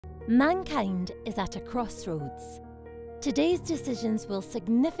Mankind is at a crossroads. Today's decisions will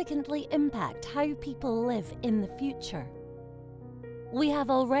significantly impact how people live in the future. We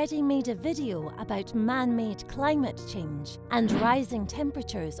have already made a video about man-made climate change and rising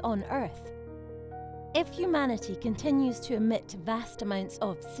temperatures on Earth. If humanity continues to emit vast amounts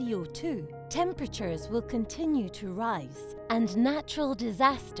of CO2, temperatures will continue to rise, and natural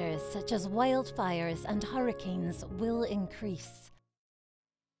disasters such as wildfires and hurricanes will increase.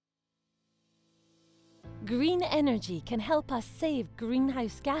 Green energy can help us save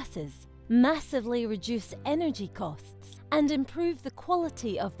greenhouse gases, massively reduce energy costs, and improve the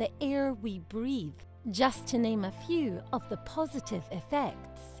quality of the air we breathe, just to name a few of the positive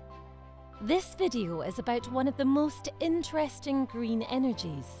effects. This video is about one of the most interesting green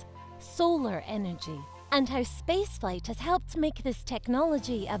energies, solar energy, and how spaceflight has helped make this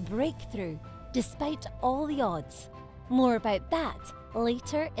technology a breakthrough, despite all the odds. More about that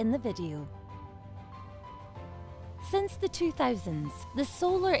later in the video. Since the 2000s, the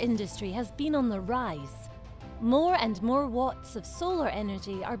solar industry has been on the rise. More and more watts of solar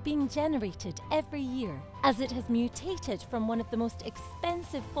energy are being generated every year, as it has mutated from one of the most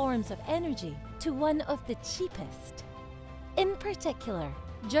expensive forms of energy to one of the cheapest. In particular,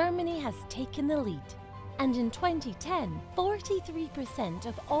 Germany has taken the lead, and in 2010, 43%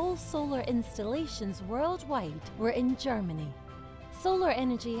 of all solar installations worldwide were in Germany. Solar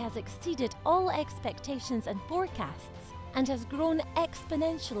energy has exceeded all expectations and forecasts and has grown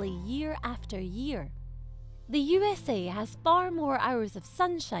exponentially year after year. The USA has far more hours of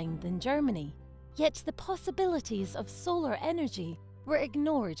sunshine than Germany, yet the possibilities of solar energy were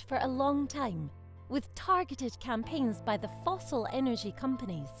ignored for a long time, with targeted campaigns by the fossil energy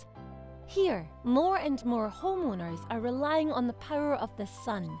companies. Here, more and more homeowners are relying on the power of the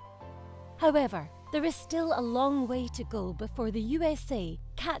sun. However, there is still a long way to go before the USA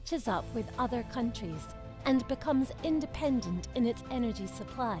catches up with other countries and becomes independent in its energy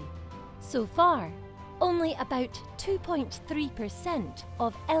supply. So far, only about 2.3%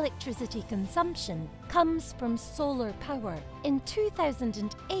 of electricity consumption comes from solar power. In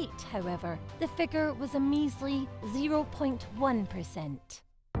 2008, however, the figure was a measly 0.1%.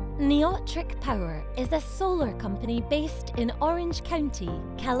 Neotric Power is a solar company based in Orange County,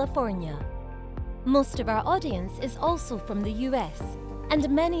 California. Most of our audience is also from the US, and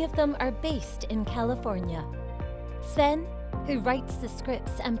many of them are based in California. Sven, who writes the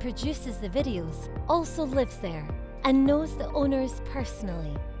scripts and produces the videos, also lives there and knows the owners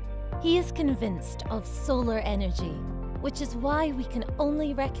personally. He is convinced of solar energy, which is why we can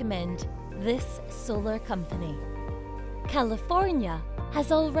only recommend this solar company. California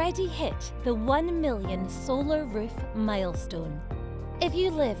has already hit the 1 million solar roof milestone. If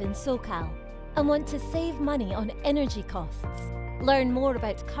you live in SoCal and want to save money on energy costs, learn more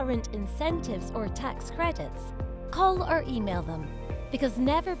about current incentives or tax credits, call or email them, because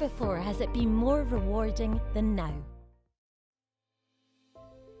never before has it been more rewarding than now.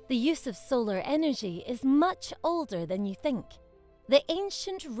 The use of solar energy is much older than you think. The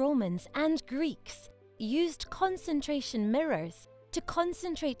ancient Romans and Greeks used concentration mirrors to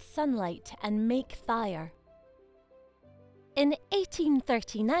concentrate sunlight and make fire. In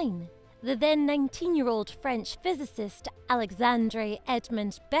 1839, the then 19-year-old French physicist Alexandre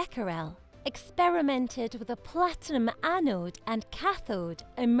Edmond Becquerel experimented with a platinum anode and cathode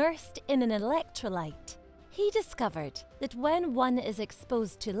immersed in an electrolyte. He discovered that when one is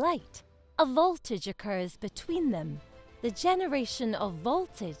exposed to light, a voltage occurs between them. The generation of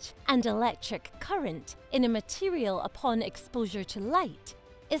voltage and electric current in a material upon exposure to light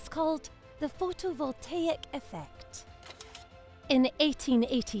is called the photovoltaic effect. In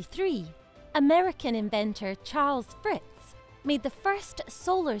 1883, American inventor Charles Fritz made the first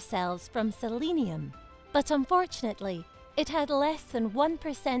solar cells from selenium, but unfortunately, it had less than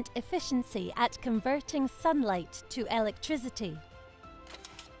 1% efficiency at converting sunlight to electricity.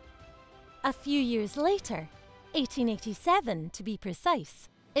 A few years later, 1887 to be precise,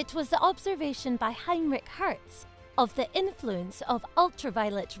 it was the observation by Heinrich Hertz of the influence of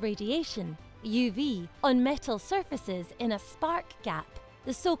ultraviolet radiation, UV, on metal surfaces in a spark gap,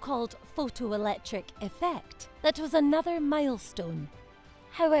 the so-called photoelectric effect, that was another milestone.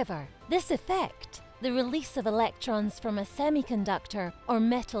 However, this effect, the release of electrons from a semiconductor or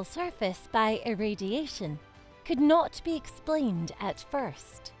metal surface by irradiation, could not be explained at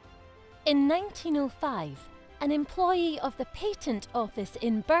first. In 1905, an employee of the Patent Office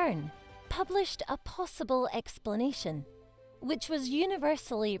in Bern published a possible explanation, which was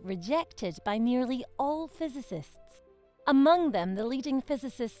universally rejected by nearly all physicists, among them the leading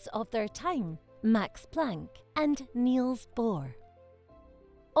physicists of their time, Max Planck and Niels Bohr.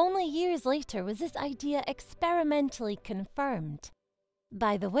 Only years later was this idea experimentally confirmed.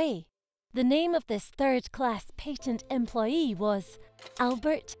 By the way, the name of this third-class patent employee was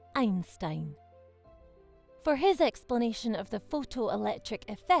Albert Einstein. For his explanation of the photoelectric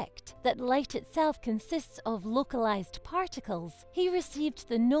effect, that light itself consists of localized particles, he received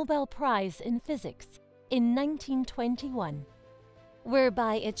the Nobel Prize in Physics in 1921,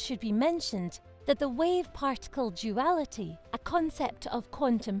 whereby it should be mentioned that the wave-particle duality, a concept of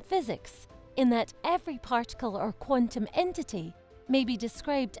quantum physics, in that every particle or quantum entity may be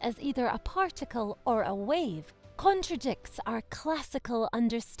described as either a particle or a wave, contradicts our classical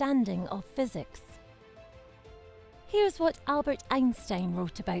understanding of physics. Here's what Albert Einstein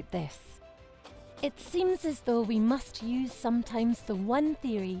wrote about this. It seems as though we must use sometimes the one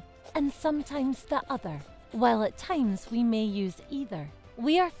theory and sometimes the other, while at times we may use either.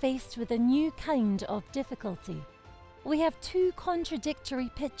 We are faced with a new kind of difficulty. We have two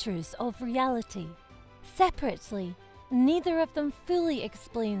contradictory pictures of reality. Separately, neither of them fully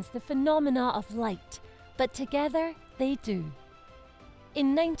explains the phenomena of light, but together they do.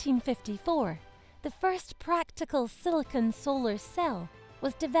 In 1954, the first practical silicon solar cell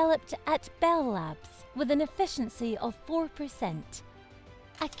was developed at Bell Labs with an efficiency of 4%.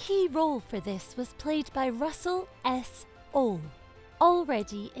 A key role for this was played by Russell S. Ohl,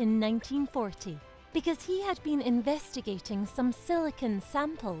 already in 1940, because he had been investigating some silicon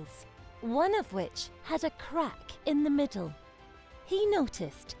samples, one of which had a crack in the middle. He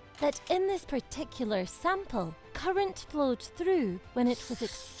noticed that in this particular sample, current flowed through when it was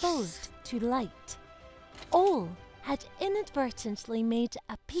exposed to light. Ohl had inadvertently made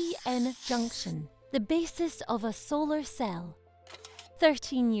a p-n junction, the basis of a solar cell.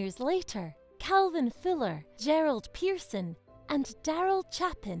 13 years later, Calvin Fuller, Gerald Pearson, and Darrell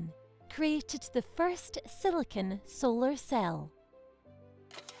Chapin created the first silicon solar cell.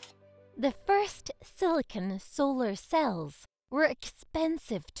 The first silicon solar cells were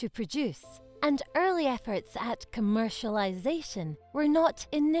expensive to produce, and early efforts at commercialization were not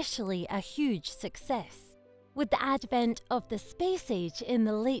initially a huge success. With the advent of the space age in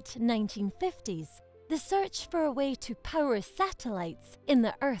the late 1950s, the search for a way to power satellites in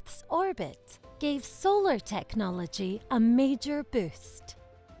the Earth's orbit gave solar technology a major boost.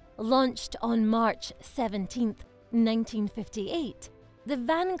 Launched on March 17, 1958, the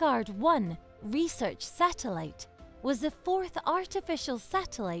Vanguard 1 research satellite was the fourth artificial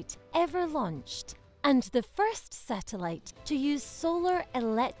satellite ever launched and the first satellite to use solar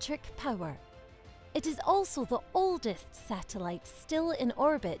electric power. It is also the oldest satellite still in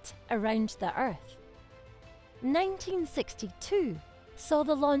orbit around the Earth. 1962 saw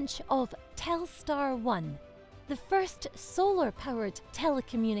the launch of Telstar 1, the first solar-powered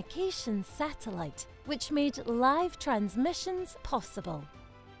telecommunications satellite, which made live transmissions possible.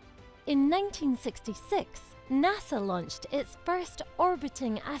 In 1966, NASA launched its first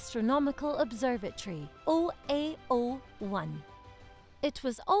orbiting astronomical observatory, OAO-1. It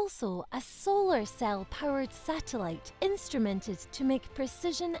was also a solar cell-powered satellite instrumented to make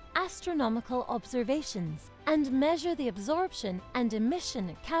precision astronomical observations and measure the absorption and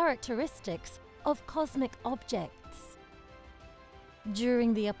emission characteristics of cosmic objects.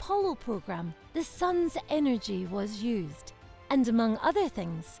 During the Apollo program, the sun's energy was used, and among other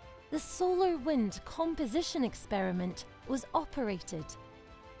things, the solar wind composition experiment was operated.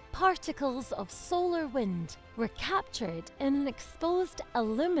 Particles of solar wind were captured in an exposed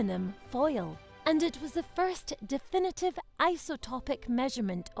aluminum foil, and it was the first definitive isotopic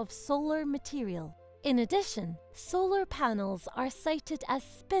measurement of solar material. In addition, solar panels are cited as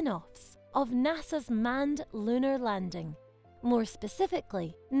spin-offs of NASA's manned lunar landing, more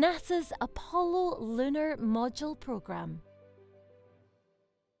specifically, NASA's Apollo Lunar Module program.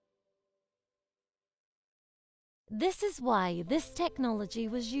 This is why this technology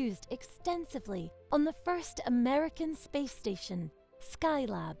was used extensively on the first American space station,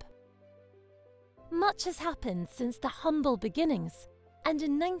 Skylab. Much has happened since the humble beginnings, and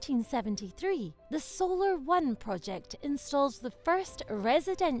in 1973, the Solar One project installed the first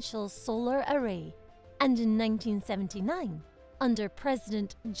residential solar array, and in 1979, under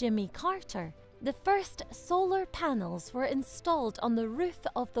President Jimmy Carter, the first solar panels were installed on the roof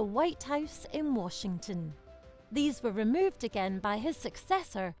of the White House in Washington. These were removed again by his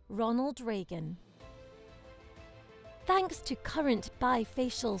successor, Ronald Reagan. Thanks to current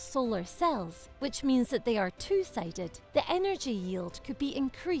bifacial solar cells, which means that they are two-sided, the energy yield could be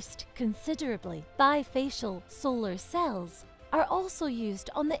increased considerably. Bifacial solar cells are also used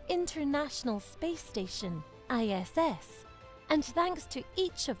on the International Space Station, ISS, and thanks to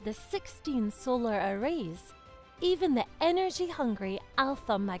each of the 16 solar arrays, even the energy-hungry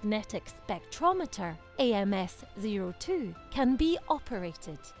alpha magnetic spectrometer, AMS-02, can be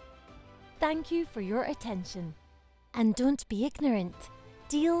operated. Thank you for your attention. And don't be ignorant.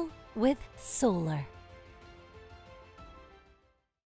 Deal with solar.